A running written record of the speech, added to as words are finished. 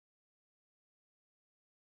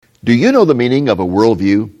Do you know the meaning of a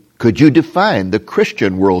worldview? Could you define the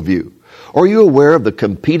Christian worldview? Are you aware of the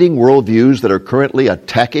competing worldviews that are currently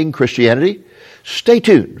attacking Christianity? Stay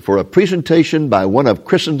tuned for a presentation by one of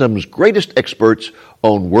Christendom's greatest experts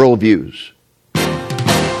on worldviews.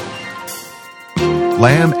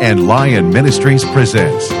 Lamb and Lion Ministries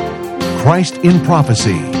presents Christ in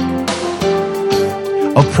Prophecy,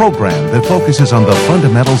 a program that focuses on the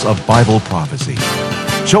fundamentals of Bible prophecy,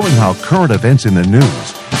 showing how current events in the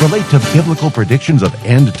news relate to biblical predictions of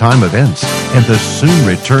end-time events and the soon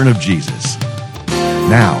return of Jesus.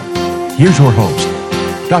 Now, here's your host,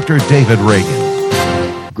 Dr. David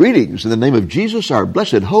Reagan. Greetings in the name of Jesus, our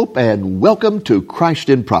blessed hope, and welcome to Christ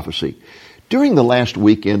in Prophecy. During the last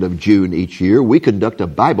weekend of June each year, we conduct a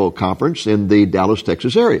Bible conference in the Dallas,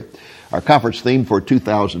 Texas area. Our conference theme for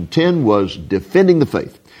 2010 was Defending the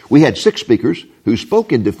Faith. We had 6 speakers who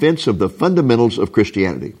spoke in defense of the fundamentals of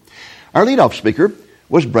Christianity. Our leadoff speaker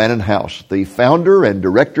was Brannon Howse, the founder and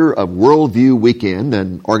director of Worldview Weekend,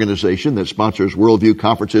 an organization that sponsors worldview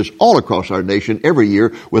conferences all across our nation every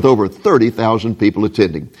year with over 30,000 people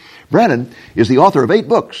attending. Brannon is the author of 8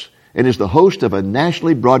 books and is the host of a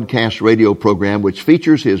nationally broadcast radio program which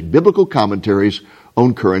features his biblical commentaries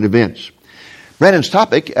on current events. Brannon's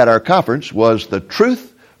topic at our conference was the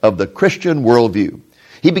truth of the Christian worldview.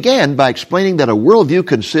 He began by explaining that a worldview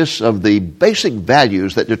consists of the basic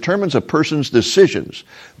values that determines a person's decisions.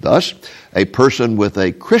 Thus, a person with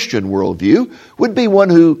a Christian worldview would be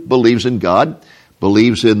one who believes in God,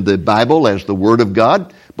 believes in the Bible as the Word of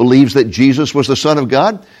God, believes that Jesus was the Son of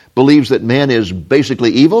God, believes that man is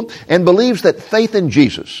basically evil, and believes that faith in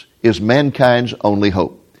Jesus is mankind's only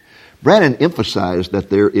hope. Brannon emphasized that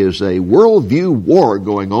there is a worldview war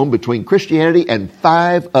going on between Christianity and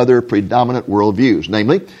 5 other predominant worldviews,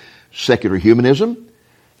 namely secular humanism,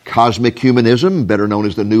 cosmic humanism, better known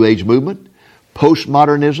as the New Age movement,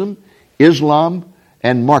 postmodernism, Islam,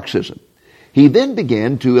 and Marxism. He then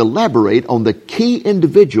began to elaborate on the key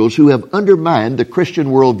individuals who have undermined the Christian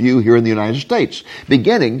worldview here in the United States,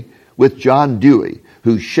 beginning with John Dewey,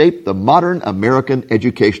 who shaped the modern American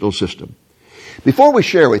educational system. Before we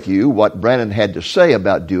share with you what Brannon had to say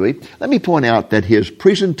about Dewey, let me point out that his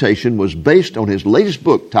presentation was based on his latest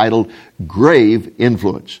book titled Grave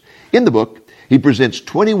Influence. In the book, he presents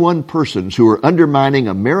 21 persons who are undermining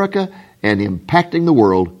America and impacting the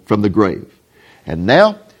world from the grave. And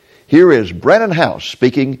now, here is Brannon Howse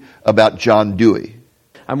speaking about John Dewey.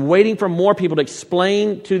 I'm waiting for more people to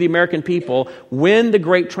explain to the American people when the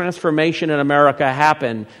great transformation in America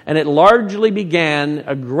happened. And it largely began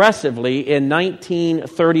aggressively in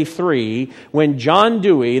 1933 when John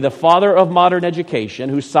Dewey, the father of modern education,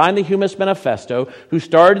 who signed the Humanist Manifesto, who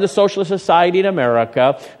started the Socialist Society in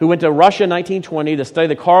America, who went to Russia in 1920 to study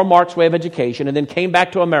the Karl Marx way of education, and then came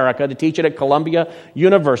back to America to teach it at Columbia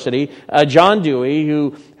University. John Dewey,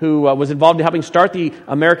 who was involved in helping start the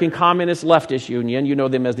American Communist Leftist Union, you know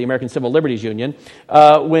them as the American Civil Liberties Union,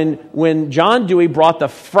 when John Dewey brought the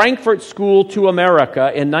Frankfurt School to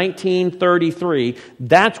America in 1933,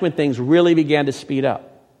 that's when things really began to speed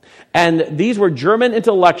up. And these were German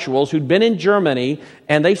intellectuals who'd been in Germany,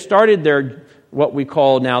 and they started their, what we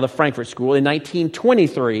call now the Frankfurt School, in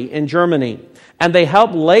 1923 in Germany. And they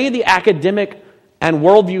helped lay the academic and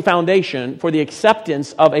worldview foundation for the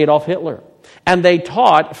acceptance of Adolf Hitler. And they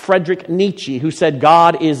taught Friedrich Nietzsche, who said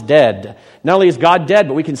God is dead. Not only is God dead,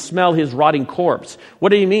 but we can smell his rotting corpse. What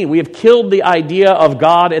do you mean? We have killed the idea of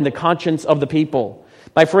God in the conscience of the people.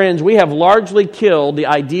 My friends, we have largely killed the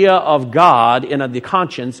idea of God in the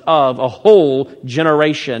conscience of a whole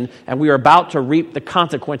generation, and we are about to reap the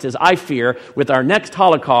consequences, I fear, with our next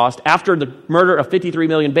Holocaust after the murder of 53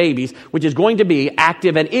 million babies, which is going to be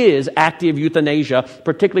active and is active euthanasia,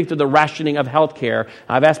 particularly through the rationing of health care.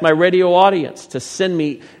 I've asked my radio audience to send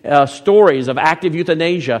me stories of active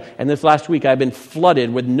euthanasia, and this last week I've been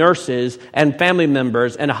flooded with nurses and family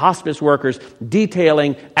members and hospice workers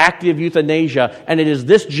detailing active euthanasia, and it is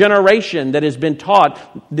this generation that has been taught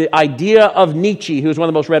the idea of Nietzsche, who is one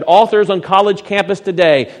of the most read authors on college campus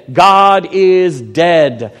today. God is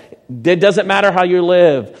dead. It doesn't matter how you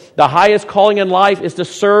live. The highest calling in life is to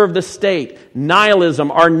serve the state. Nihilism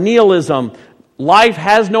or nihilism. Life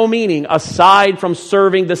has no meaning aside from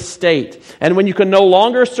serving the state. And when you can no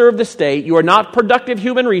longer serve the state, you are not productive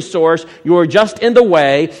human resource, you are just in the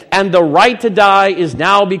way, and the right to die is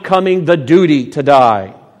now becoming the duty to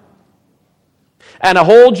die. And a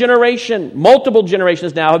whole generation, multiple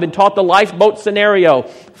generations now, have been taught the lifeboat scenario.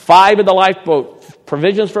 5 in the lifeboat,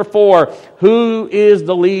 provisions for 4. Who is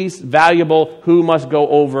the least valuable? Who must go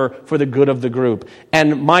over for the good of the group?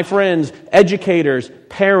 And my friends, educators,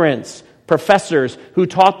 parents, professors who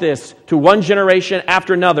taught this to one generation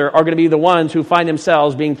after another are going to be the ones who find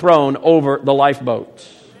themselves being thrown over the lifeboat.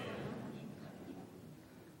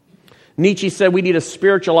 Nietzsche said we need a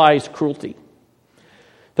spiritualized cruelty.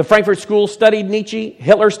 The Frankfurt School studied Nietzsche.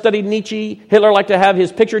 Hitler studied Nietzsche. Hitler liked to have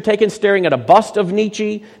his picture taken staring at a bust of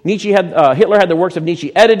Nietzsche. Hitler had the works of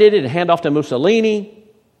Nietzsche edited and hand off to Mussolini.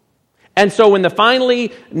 And so when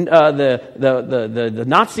finally the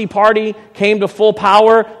Nazi Party came to full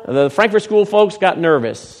power, the Frankfurt School folks got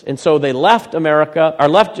nervous. And so they left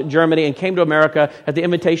Germany and came to America at the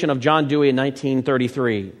invitation of John Dewey in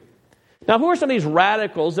 1933. Now, who are some of these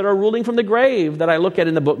radicals that are ruling from the grave that I look at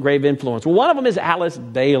in the book Grave Influence? Well, one of them is Alice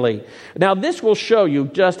Bailey. Now, this will show you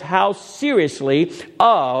just how seriously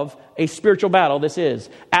of a spiritual battle this is.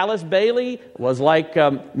 Alice Bailey was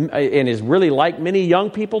and is really like many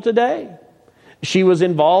young people today. She was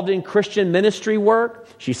involved in Christian ministry work.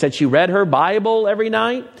 She said she read her Bible every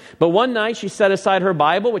night. But one night she set aside her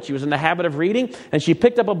Bible, which she was in the habit of reading, and she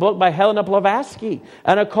picked up a book by Helena Blavatsky,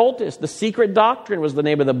 an occultist. The Secret Doctrine was the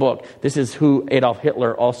name of the book. This is who Adolf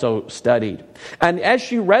Hitler also studied. And as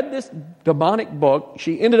she read this demonic book,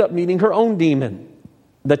 she ended up meeting her own demon.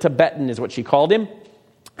 The Tibetan is what she called him.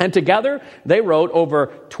 And together they wrote over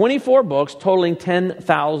 24 books totaling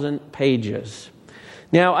 10,000 pages.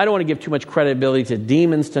 Now, I don't want to give too much credibility to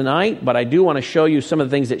demons tonight, but I do want to show you some of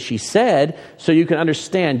the things that she said so you can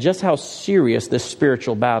understand just how serious this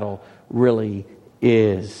spiritual battle really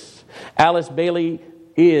is. Alice Bailey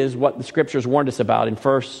is what the Scriptures warned us about in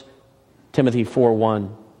 1 Timothy 4:1.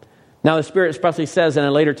 Now the Spirit expressly says that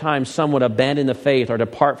in later times some would abandon the faith or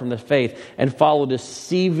depart from the faith and follow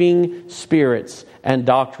deceiving spirits and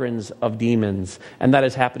doctrines of demons. And that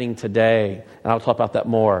is happening today. And I'll talk about that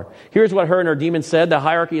more. Here's what her and her demon said. The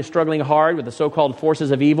hierarchy is struggling hard with the so-called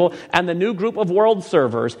forces of evil, and the new group of world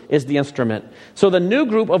servers is the instrument. So the new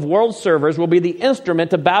group of world servers will be the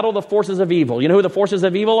instrument to battle the forces of evil. You know who the forces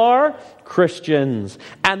of evil are? Christians.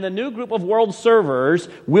 And the new group of world servers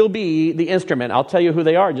will be the instrument. I'll tell you who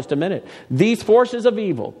they are in just a minute. These forces of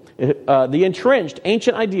evil, the entrenched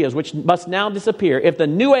ancient ideas which must now disappear if the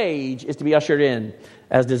new age is to be ushered in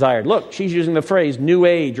as desired. Look, she's using the phrase New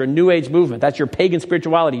Age or New Age movement. That's your pagan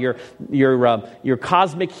spirituality, your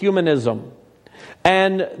cosmic humanism.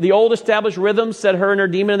 And the old established rhythms, said her and her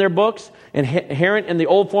demon in their books, inherent in the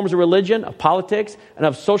old forms of religion, of politics, and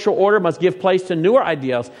of social order, must give place to newer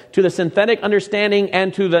ideals, to the synthetic understanding,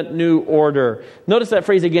 and to the new order. Notice that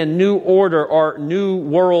phrase again, new order or new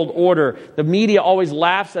world order. The media always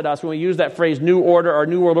laughs at us when we use that phrase, new order or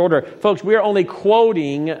new world order. Folks, we are only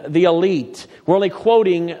quoting the elite. We're only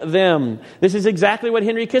quoting them. This is exactly what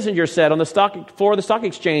Henry Kissinger said on the floor of the stock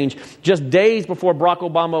exchange just days before Barack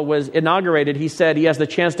Obama was inaugurated. He said he has the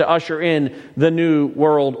chance to usher in the new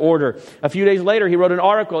world order. A few days later, he wrote an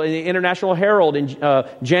article in the International Herald in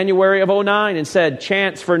January of 2009 and said,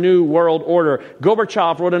 chance for new world order.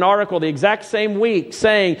 Gorbachev wrote an article the exact same week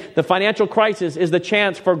saying the financial crisis is the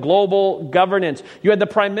chance for global governance. You had the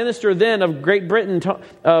Prime Minister then of Great Britain,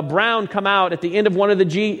 Brown, come out at the end of one of the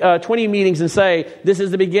G20 meetings and say, this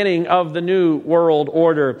is the beginning of the new world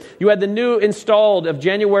order. You had the new installed of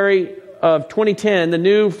January of 2010, the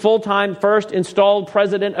new full-time first installed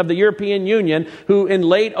president of the European Union, who in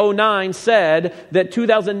late 2009 said that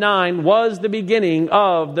 2009 was the beginning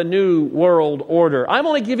of the new world order. I'm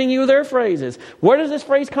only giving you their phrases. Where does this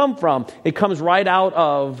phrase come from? It comes right out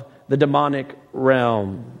of the demonic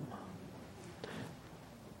realm.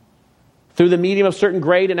 Through the medium of certain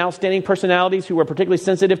great and outstanding personalities who were particularly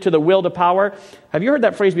sensitive to the will to power. Have you heard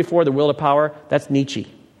that phrase before, the will to power? That's Nietzsche.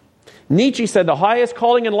 Nietzsche said the highest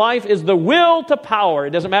calling in life is the will to power. It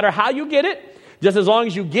doesn't matter how you get it, just as long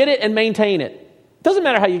as you get it and maintain it. It doesn't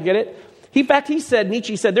matter how you get it.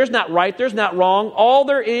 Nietzsche said, there's not right, there's not wrong. All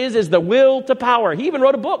there is the will to power. He even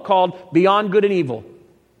wrote a book called Beyond Good and Evil.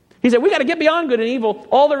 He said, we got to get beyond good and evil.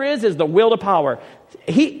 All there is the will to power.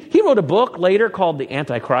 He wrote a book later called The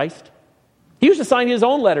Antichrist. He used to sign his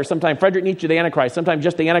own letter sometime, Friedrich Nietzsche, the Antichrist, sometimes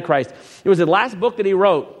just the Antichrist. It was the last book that he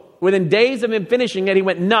wrote. Within days of him finishing it, he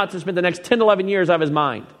went nuts and spent the next 10 to 11 years out of his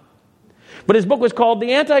mind. But his book was called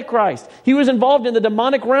The Antichrist. He was involved in the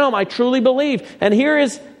demonic realm, I truly believe. And here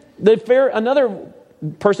is another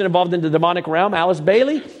person involved in the demonic realm, Alice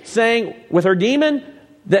Bailey, saying with her demon,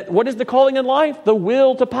 that what is the calling in life? The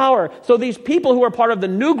will to power. So these people who are part of the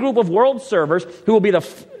new group of world servers, who will be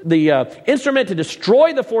the instrument to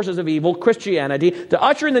destroy the forces of evil, Christianity, to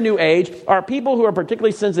usher in the new age, are people who are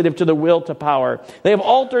particularly sensitive to the will to power. They have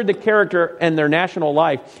altered the character and their national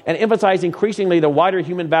life and emphasize increasingly the wider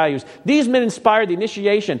human values. These men inspired the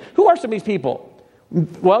initiation. Who are some of these people?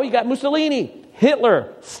 Well, you got Mussolini,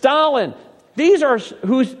 Hitler, Stalin, these are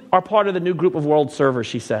who are part of the new group of world servers,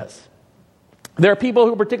 she says. There are people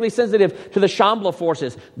who are particularly sensitive to the Shambhala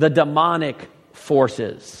forces, the demonic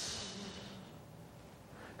forces.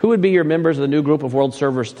 Who would be your members of the new group of world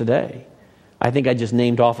servers today? I think I just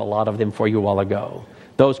named off a lot of them for you a while ago.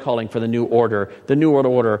 Those calling for the New World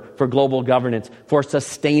Order for global governance, for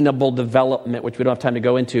sustainable development, which we don't have time to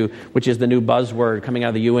go into, which is the new buzzword coming out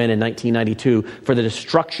of the UN in 1992, for the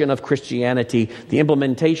destruction of Christianity, the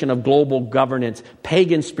implementation of global governance,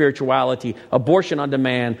 pagan spirituality, abortion on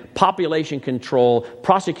demand, population control,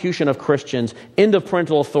 prosecution of Christians, end of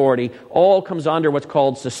parental authority, all comes under what's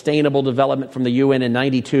called sustainable development from the UN in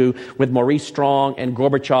 92 with Maurice Strong and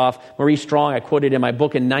Gorbachev. Maurice Strong, I quoted in my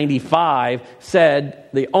book in 95, said,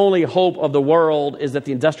 the only hope of the world is that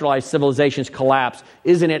the industrialized civilizations collapse.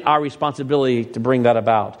 Isn't it our responsibility to bring that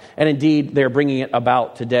about? And indeed, they're bringing it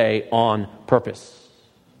about today on purpose.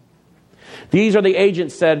 These are the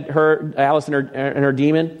agents, said Alice and her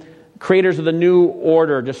demon, creators of the new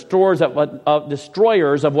order, destroyers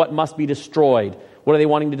of what must be destroyed. What are they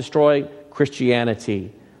wanting to destroy?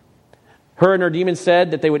 Christianity. Her and her demon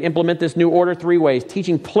said that they would implement this new order 3 ways,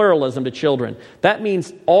 teaching pluralism to children. That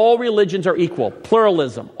means all religions are equal.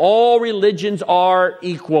 Pluralism. All religions are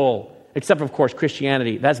equal. Except, of course,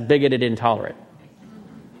 Christianity. That's bigoted and intolerant.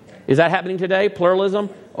 Is that happening today? Pluralism?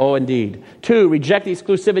 Oh, indeed. 2, reject the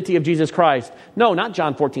exclusivity of Jesus Christ. No, not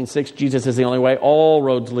John 14:6. Jesus is the only way. All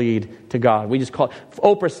roads lead to God. We just call it.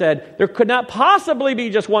 Oprah said, there could not possibly be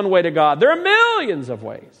just one way to God. There are millions of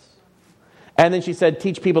ways. And then she said,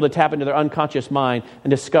 teach people to tap into their unconscious mind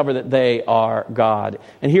and discover that they are God.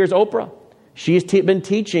 And here's Oprah. She's been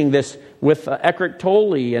teaching this with Eckhart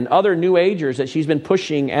Tolle and other New Agers that she's been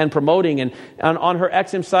pushing and promoting. And on her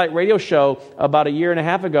XM Satellite radio show about a year and a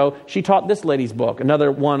half ago, she taught this lady's book,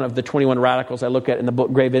 another one of the 21 radicals I look at in the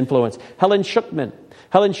book Grave Influence, Helen Schucman.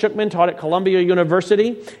 Helen Schucman taught at Columbia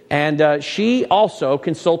University, and she also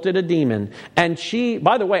consulted a demon. And she,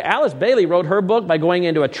 by the way, Alice Bailey wrote her book by going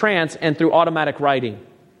into a trance and through automatic writing.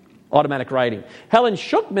 Helen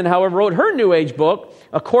Schucman, however, wrote her New Age book,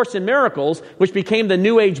 A Course in Miracles, which became the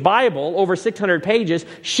New Age Bible, over 600 pages.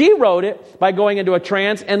 She wrote it by going into a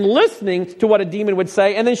trance and listening to what a demon would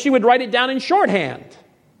say, and then she would write it down in shorthand.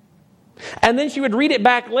 And then she would read it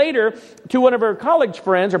back later to one of her college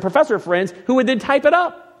friends or professor friends who would then type it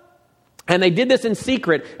up. And they did this in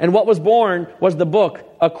secret. And what was born was the book,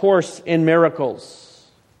 A Course in Miracles.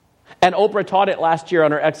 And Oprah taught it last year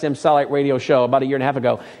on her XM Satellite radio show about a year and a half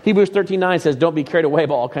ago. Hebrews 13:9 says, don't be carried away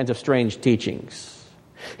by all kinds of strange teachings.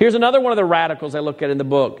 Here's another one of the radicals I look at in the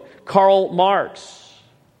book, Karl Marx.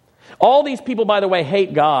 All these people, by the way,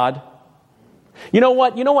 hate God. You know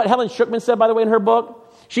what Helen Schucman said, by the way, in her book?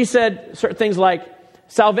 She said certain things like,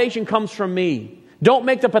 salvation comes from me. Don't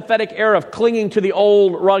make the pathetic error of clinging to the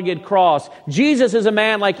old rugged cross. Jesus is a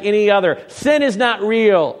man like any other. Sin is not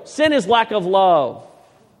real. Sin is lack of love.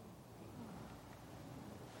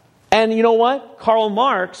 And you know what? Karl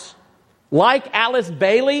Marx, like Alice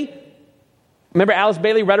Bailey, remember Alice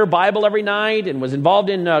Bailey read her Bible every night and was involved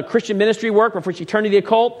in Christian ministry work before she turned to the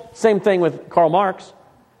occult? Same thing with Karl Marx.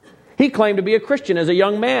 He claimed to be a Christian as a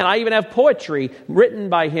young man. I even have poetry written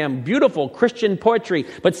by him, beautiful Christian poetry.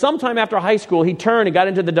 But sometime after high school, he turned and got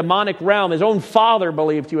into the demonic realm. His own father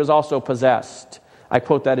believed he was also possessed. I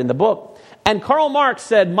quote that in the book. And Karl Marx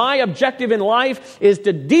said, my objective in life is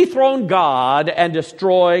to dethrone God and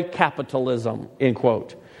destroy capitalism, end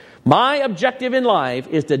quote. My objective in life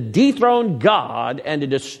is to dethrone God and to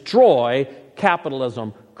destroy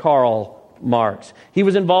capitalism, Karl Marx. He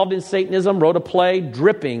was involved in Satanism, wrote a play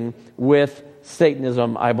dripping with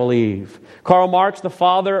Satanism, I believe. Karl Marx, the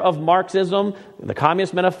father of Marxism, the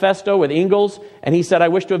Communist Manifesto with Engels, and he said, I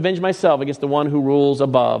wish to avenge myself against the one who rules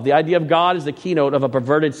above. The idea of God is the keynote of a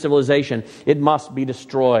perverted civilization. It must be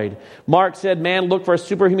destroyed. Marx said, man looked for a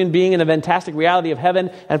superhuman being in the fantastic reality of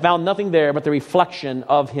heaven and found nothing there but the reflection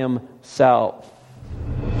of himself.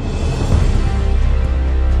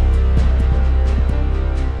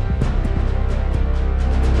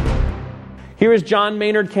 Here is John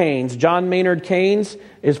Maynard Keynes. John Maynard Keynes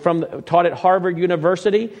is taught at Harvard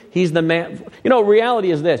University. He's the man. You know,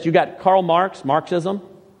 reality is this. You got Karl Marx, Marxism.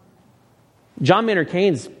 John Maynard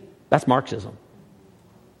Keynes, that's Marxism.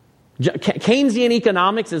 Keynesian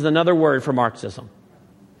economics is another word for Marxism.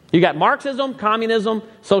 You got Marxism, communism,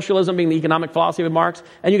 socialism being the economic philosophy of Marx,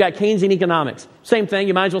 and you got Keynesian economics. Same thing,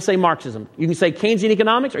 you might as well say Marxism. You can say Keynesian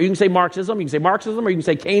economics, or you can say Marxism, you can say Marxism, or you can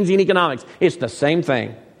say Keynesian economics. It's the same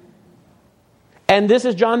thing. And this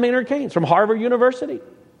is John Maynard Keynes from Harvard University.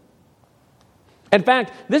 In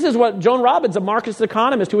fact, this is what Joan Robbins, a Marxist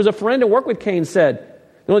economist who was a friend and worked with Keynes, said.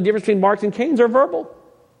 The only difference between Marx and Keynes are verbal.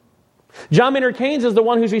 John Maynard Keynes is the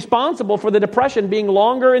one who's responsible for the Depression being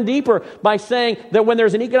longer and deeper by saying that when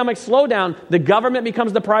there's an economic slowdown, the government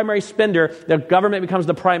becomes the primary spender, the government becomes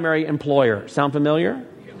the primary employer. Sound familiar?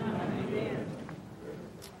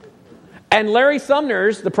 And Larry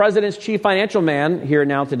Summers, the president's chief financial man here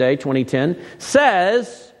now today, 2010,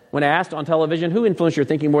 says, when asked on television, who influenced your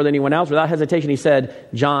thinking more than anyone else? Without hesitation, he said,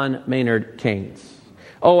 John Maynard Keynes.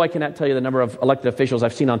 Oh, I cannot tell you the number of elected officials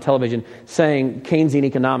I've seen on television saying Keynesian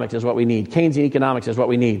economics is what we need. Keynesian economics is what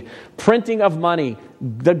we need. Printing of money.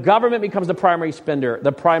 The government becomes the primary spender,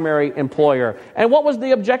 the primary employer. And what was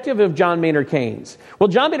the objective of John Maynard Keynes? Well,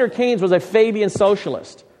 John Maynard Keynes was a Fabian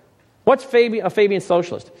socialist. What's a Fabian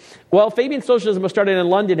socialist? Well, Fabian socialism was started in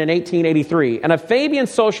London in 1883. And a Fabian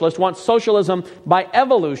socialist wants socialism by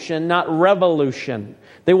evolution, not revolution.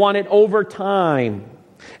 They want it over time.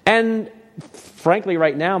 And frankly,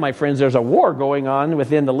 right now, my friends, there's a war going on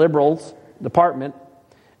within the Liberals department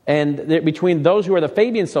and between those who are the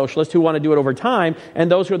Fabian socialists who want to do it over time and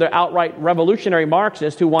those who are the outright revolutionary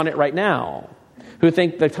Marxists who want it right now, who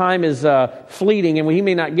think the time is fleeting and we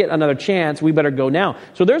may not get another chance, we better go now.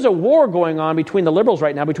 So there's a war going on between the liberals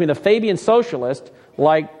right now, between the Fabian socialists,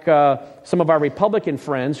 like some of our Republican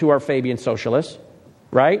friends who are Fabian socialists,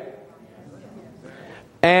 right?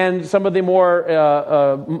 And some of the more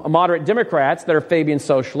moderate Democrats that are Fabian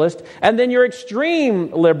socialists, and then your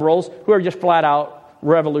extreme liberals who are just flat out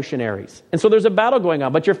revolutionaries. And so there's a battle going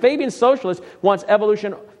on. But your Fabian socialist wants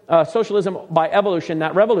socialism by evolution,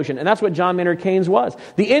 not revolution. And that's what John Maynard Keynes was.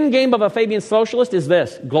 The end game of a Fabian socialist is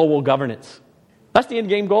this: global governance. That's the end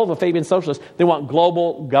game goal of a Fabian socialist. They want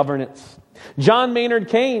global governance. John Maynard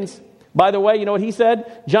Keynes, by the way, you know what he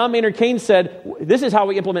said? John Maynard Keynes said, this is how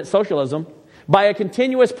we implement socialism. By a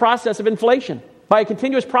continuous process of inflation, by a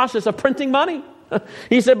continuous process of printing money.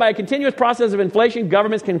 He said by a continuous process of inflation,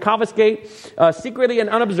 governments can confiscate secretly and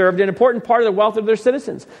unobserved an important part of the wealth of their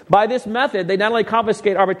citizens. By this method, they not only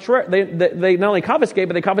confiscate they not only confiscate,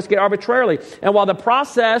 but they confiscate arbitrarily. And while the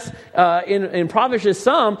process impoverishes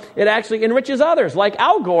some, it actually enriches others, like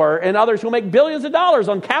Al Gore and others who make billions of dollars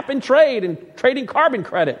on cap and trade and trading carbon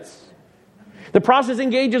credits. The process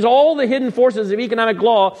engages all the hidden forces of economic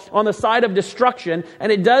law on the side of destruction, and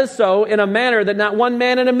it does so in a manner that not one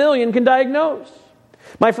man in a million can diagnose.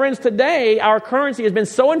 My friends, today our currency has been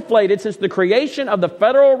so inflated since the creation of the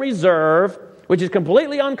Federal Reserve, which is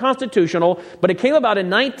completely unconstitutional, but it came about in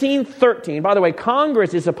 1913. By the way,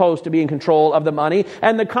 Congress is supposed to be in control of the money,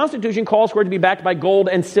 and the Constitution calls for it to be backed by gold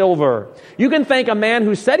and silver. You can thank a man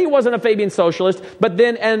who said he wasn't a Fabian socialist, but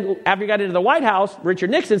then, and after he got into the White House, Richard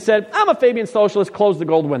Nixon said, I'm a Fabian socialist, closed the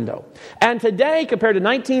gold window. And today, compared to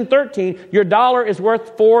 1913, your dollar is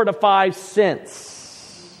worth 4 to 5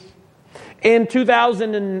 cents. In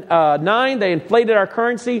 2009, they inflated our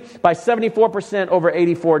currency by 74% over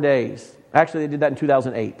 84 days. Actually, they did that in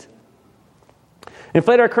 2008.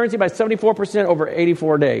 Inflated our currency by 74% over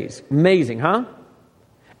 84 days. Amazing, huh?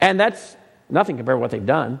 And that's nothing compared to what they've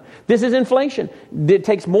done. This is inflation. It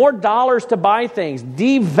takes more dollars to buy things,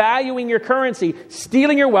 devaluing your currency,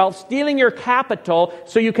 stealing your wealth, stealing your capital,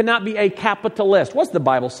 so you cannot be a capitalist. What's the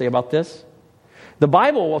Bible say about this? The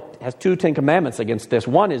Bible has 2 Ten Commandments against this.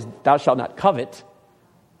 One is, thou shalt not covet.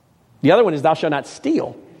 The other one is, thou shalt not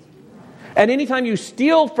steal. And anytime you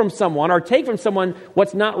steal from someone or take from someone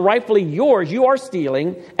what's not rightfully yours, you are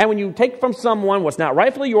stealing. And when you take from someone what's not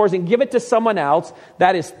rightfully yours and give it to someone else,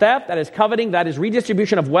 that is theft, that is coveting, that is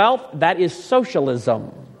redistribution of wealth, that is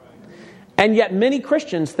socialism. And yet many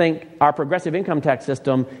Christians think our progressive income tax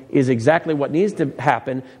system is exactly what needs to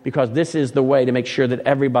happen because this is the way to make sure that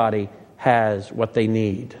everybody has what they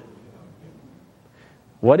need.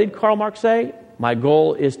 What did Karl Marx say? My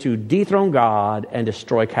goal is to dethrone God and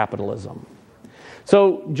destroy capitalism.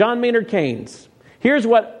 So, John Maynard Keynes. Here's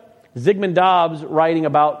what Zygmunt Dobbs, writing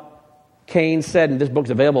about Keynes, said, and this book's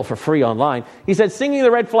available for free online. He said, singing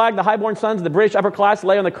the red flag, the highborn sons of the British upper class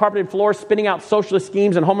lay on the carpeted floor spinning out socialist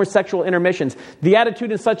schemes and homosexual intermissions. The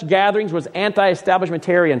attitude in such gatherings was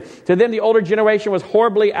anti-establishmentarian. To them, the older generation was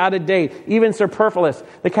horribly out of date, even superfluous.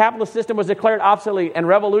 The capitalist system was declared obsolete, and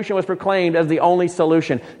revolution was proclaimed as the only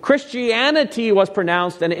solution. Christianity was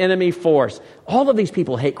pronounced an enemy force. All of these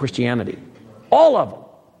people hate Christianity. All of them.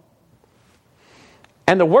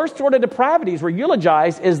 And the worst sort of depravities were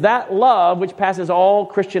eulogized is that love which passes all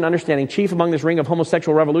Christian understanding. Chief among this ring of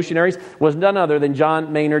homosexual revolutionaries was none other than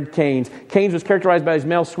John Maynard Keynes. Keynes was characterized by his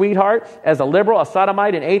male sweetheart as a liberal, a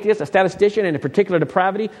sodomite, an atheist, a statistician, and a particular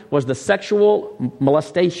depravity was the sexual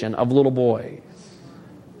molestation of little boys.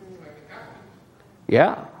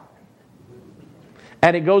 Yeah.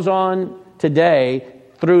 And it goes on today.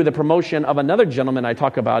 through the promotion of another gentleman I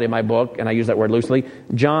talk about in my book, and I use that word loosely.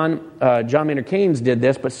 John Maynard Keynes did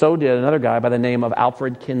this, but so did another guy by the name of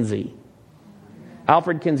Alfred Kinsey.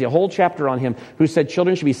 Alfred Kinsey, a whole chapter on him, who said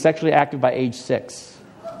children should be sexually active by age 6.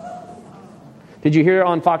 Did you hear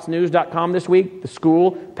on FoxNews.com this week, the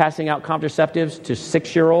school passing out contraceptives to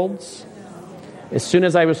 6-year-olds? As soon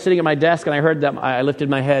as I was sitting at my desk and I heard that, I lifted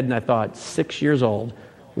my head and I thought, 6 years old?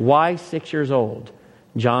 Why 6 years old?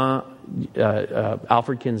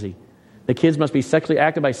 Alfred Kinsey. The kids must be sexually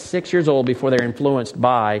active by 6 years old before they're influenced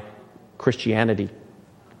by Christianity.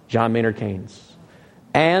 John Maynard Keynes.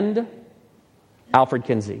 And Alfred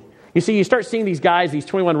Kinsey. You see, you start seeing these guys, these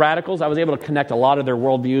 21 radicals, I was able to connect a lot of their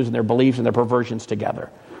worldviews and their beliefs and their perversions together.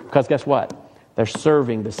 Because guess what? They're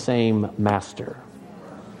serving the same master.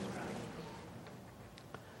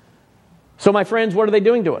 So my friends, what are they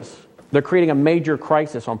doing to us? They're creating a major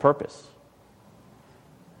crisis on purpose.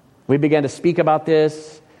 We began to speak about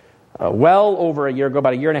this well over a year ago,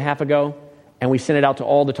 about a year and a half ago, and we sent it out to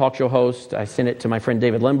all the talk show hosts. I sent it to my friend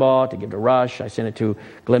David Limbaugh to give to Rush. I sent it to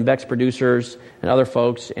Glenn Beck's producers and other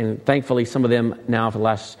folks, and thankfully some of them now for the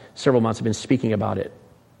last several months have been speaking about it.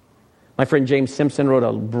 My friend James Simpson wrote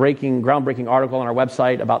a groundbreaking article on our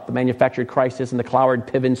website about the manufactured crisis and the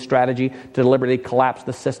Cloward-Piven strategy to deliberately collapse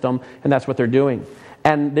the system, and that's what they're doing.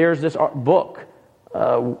 And there's this book.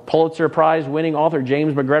 Pulitzer Prize winning author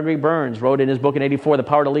James McGregory Burns wrote in his book in 1984, The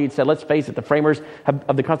Power to Lead, said, let's face it, the framers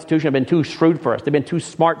of the Constitution have been too shrewd for us. They've been too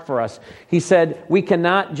smart for us. He said, we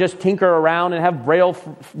cannot just tinker around and have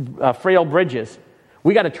frail bridges.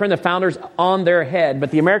 We got to turn the founders on their head, but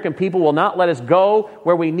the American people will not let us go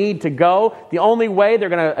where we need to go. The only way they're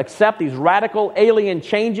going to accept these radical alien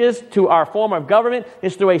changes to our form of government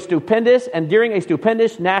is through a stupendous and during a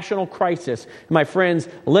stupendous national crisis. My friends,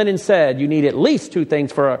 Lenin said you need at least two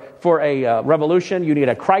things for a revolution. You need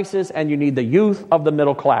a crisis and you need the youth of the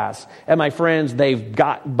middle class. And my friends, they've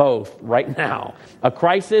got both right now. A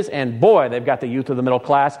crisis, and boy, they've got the youth of the middle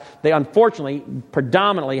class. They unfortunately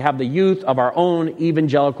predominantly have the youth of our own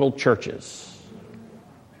evangelical churches.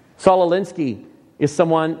 Saul Alinsky is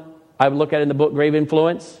someone I look at in the book Grave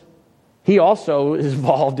Influence. He also is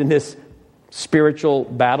involved in this spiritual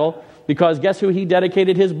battle because guess who he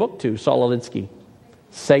dedicated his book to, Saul Alinsky?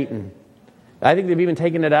 Satan. I think they've even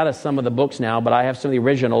taken it out of some of the books now, but I have some of the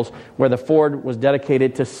originals where the foreword was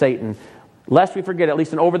dedicated to Satan. Lest we forget, at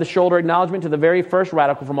least an over-the-shoulder acknowledgement to the very first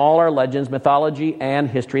radical from all our legends, mythology, and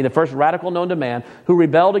history, the first radical known to man who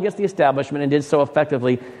rebelled against the establishment and did so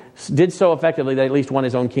effectively that at least won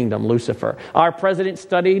his own kingdom, Lucifer. Our president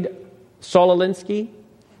studied Saul Alinsky.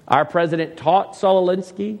 Our president taught Saul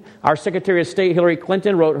Alinsky. Our Secretary of State, Hillary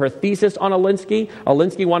Clinton, wrote her thesis on Alinsky.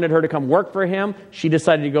 Alinsky wanted her to come work for him. She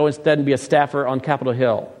decided to go instead and be a staffer on Capitol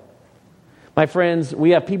Hill. My friends, we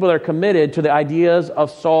have people that are committed to the ideas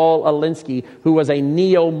of Saul Alinsky, who was a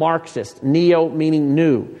neo-Marxist. Neo meaning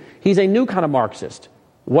new. He's a new kind of Marxist.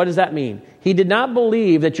 What does that mean? He did not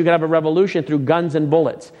believe that you could have a revolution through guns and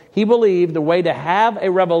bullets. He believed the way to have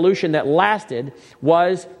a revolution that lasted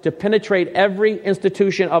was to penetrate every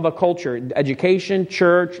institution of a culture, education,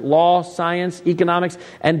 church, law, science, economics,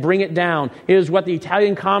 and bring it down. It is what the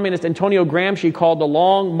Italian communist Antonio Gramsci called the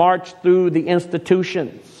long march through the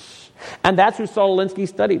institutions. And that's who Saul Alinsky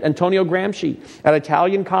studied, Antonio Gramsci, an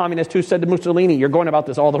Italian communist who said to Mussolini, you're going about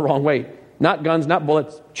this all the wrong way. Not guns, not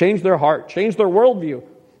bullets. Change their heart, change their worldview.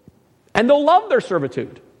 And they'll love their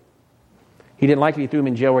servitude. He didn't like it. He threw him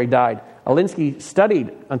in jail where he died. Alinsky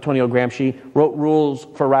studied Antonio Gramsci, wrote rules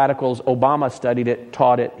for radicals. Obama studied it,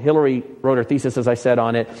 taught it. Hillary wrote her thesis, as I said,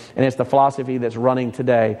 on it. And it's the philosophy that's running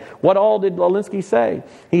today. What all did Alinsky say?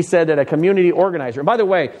 He said that a community organizer, and by the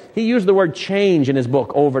way, he used the word change in his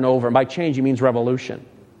book over and over. And by change, he means revolution.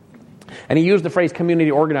 And he used the phrase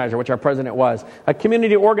community organizer, which our president was. A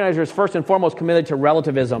community organizer is first and foremost committed to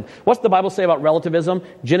relativism. What's the Bible say about relativism?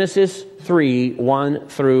 Genesis 3, 1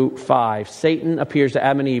 through 5. Satan appears to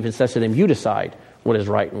Adam and Eve and says to them, you decide what is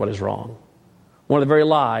right and what is wrong. One of the very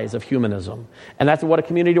lies of humanism. And that's what a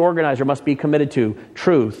community organizer must be committed to.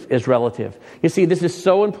 Truth is relative. You see, this is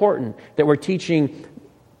so important that we're teaching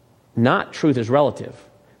not truth is relative,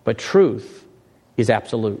 but truth is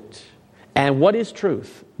absolute. And what is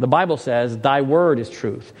truth? The Bible says, thy word is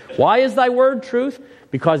truth. Why is thy word truth?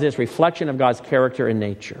 Because it's a reflection of God's character and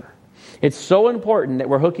nature. It's so important that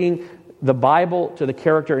we're hooking the Bible to the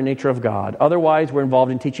character and nature of God. Otherwise, we're involved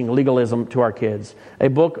in teaching legalism to our kids. A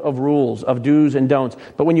book of rules, of do's and don'ts.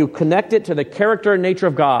 But when you connect it to the character and nature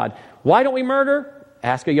of God, why don't we murder?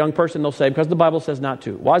 Ask a young person, they'll say, because the Bible says not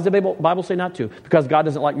to. Why does the Bible say not to? Because God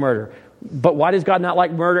doesn't like murder. But why does God not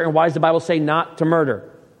like murder, and why does the Bible say not to murder?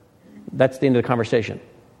 That's the end of the conversation.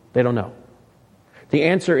 They don't know. The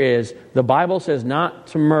answer is the Bible says not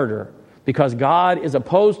to murder because God is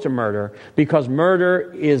opposed to murder, because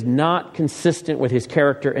murder is not consistent with his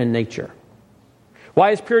character and nature.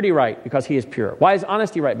 Why is purity right? Because he is pure. Why is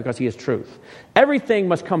honesty right? Because he is truth. Everything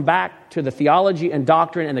must come back to the theology and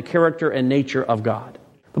doctrine and the character and nature of God.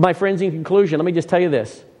 But my friends, in conclusion, let me just tell you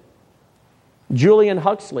this. Julian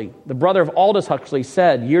Huxley, the brother of Aldous Huxley,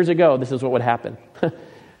 said years ago this is what would happen.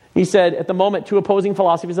 He said, at the moment, two opposing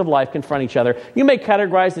philosophies of life confront each other. You may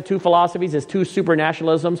categorize the two philosophies as two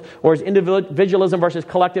supernationalisms, or as individualism versus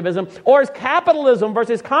collectivism, or as capitalism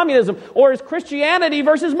versus communism, or as Christianity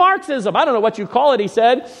versus Marxism. I don't know what you call it, he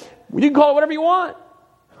said. You can call it whatever you want.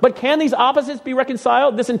 But can these opposites be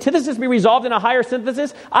reconciled? This antithesis be resolved in a higher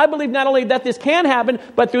synthesis? I believe not only that this can happen,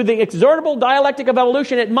 but through the exertable dialectic of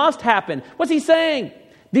evolution, it must happen. What's he saying?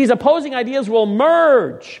 These opposing ideas will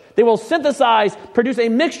merge. They will synthesize, produce a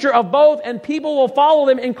mixture of both, and people will follow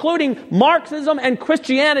them, including Marxism and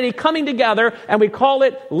Christianity coming together, and we call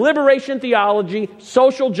it liberation theology,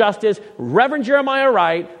 social justice. Reverend Jeremiah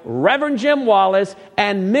Wright, Reverend Jim Wallace,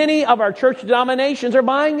 and many of our church denominations are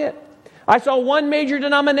buying it. I saw one major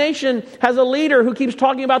denomination has a leader who keeps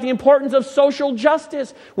talking about the importance of social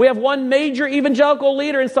justice. We have one major evangelical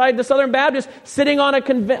leader inside the Southern Baptist sitting on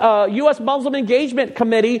a U.S. Muslim engagement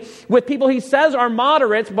committee with people he says are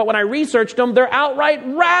moderates, but when I researched them, they're outright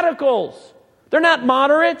radicals. They're not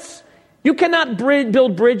moderates. You cannot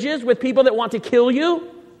build bridges with people that want to kill you.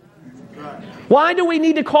 Why do we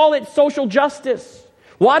need to call it social justice?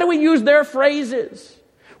 Why do we use their phrases?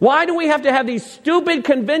 Why do we have to have these stupid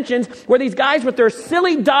conventions where these guys with their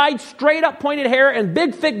silly dyed, straight up pointed hair and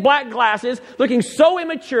big thick black glasses, looking so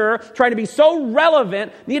immature, trying to be so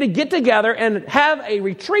relevant, need to get together and have a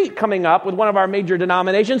retreat coming up with one of our major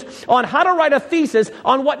denominations on how to write a thesis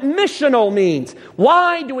on what missional means?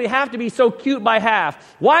 Why do we have to be so cute by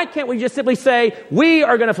half? Why can't we just simply say, we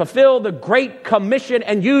are going to fulfill the Great Commission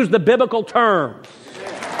and use the biblical terms?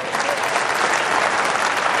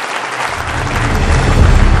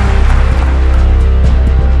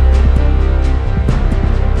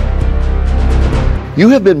 You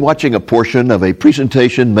have been watching a portion of a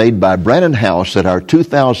presentation made by Brannon Howse at our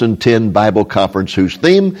 2010 Bible Conference, whose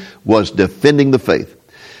theme was Defending the Faith.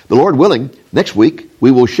 The Lord willing, next week we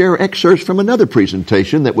will share excerpts from another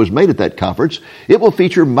presentation that was made at that conference. It will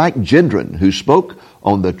feature Mike Gendron, who spoke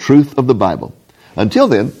on the truth of the Bible. Until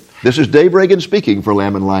then, this is Dave Reagan speaking for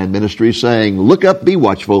Lamb and Lion Ministries, saying, look up, be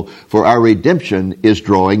watchful, for our redemption is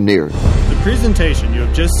drawing near. The presentation you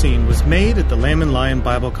have just seen was made at the Lamb and Lion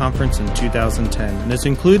Bible Conference in 2010 and is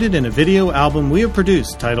included in a video album we have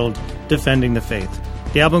produced titled Defending the Faith.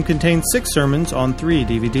 The album contains 6 sermons on 3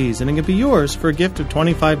 DVDs, and it can be yours for a gift of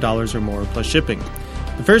 $25 or more plus shipping.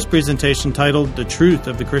 The first presentation, titled The Truth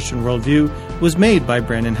of the Christian Worldview, was made by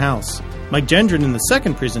Brannon Howse. Mike Gendron in the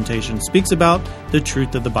second presentation speaks about the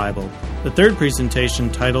truth of the Bible. The third presentation,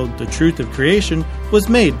 titled The Truth of Creation, was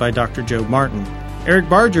made by Dr. Joe Martin. Eric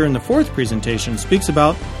Barger in the fourth presentation speaks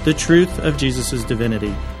about the truth of Jesus'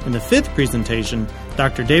 divinity. In the fifth presentation,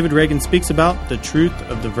 Dr. David Reagan speaks about the truth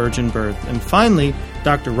of the virgin birth. And finally,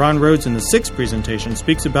 Dr. Ron Rhodes in the sixth presentation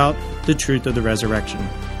speaks about the truth of the resurrection.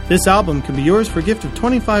 This album can be yours for a gift of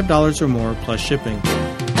 $25 or more plus shipping.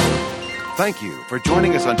 Thank you for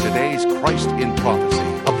joining us on today's Christ in Prophecy,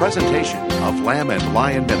 a presentation of Lamb and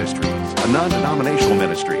Lion Ministries, a non-denominational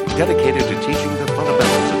ministry dedicated to teaching the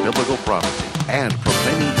fundamentals of biblical prophecy and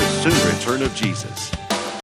proclaiming the soon return of Jesus.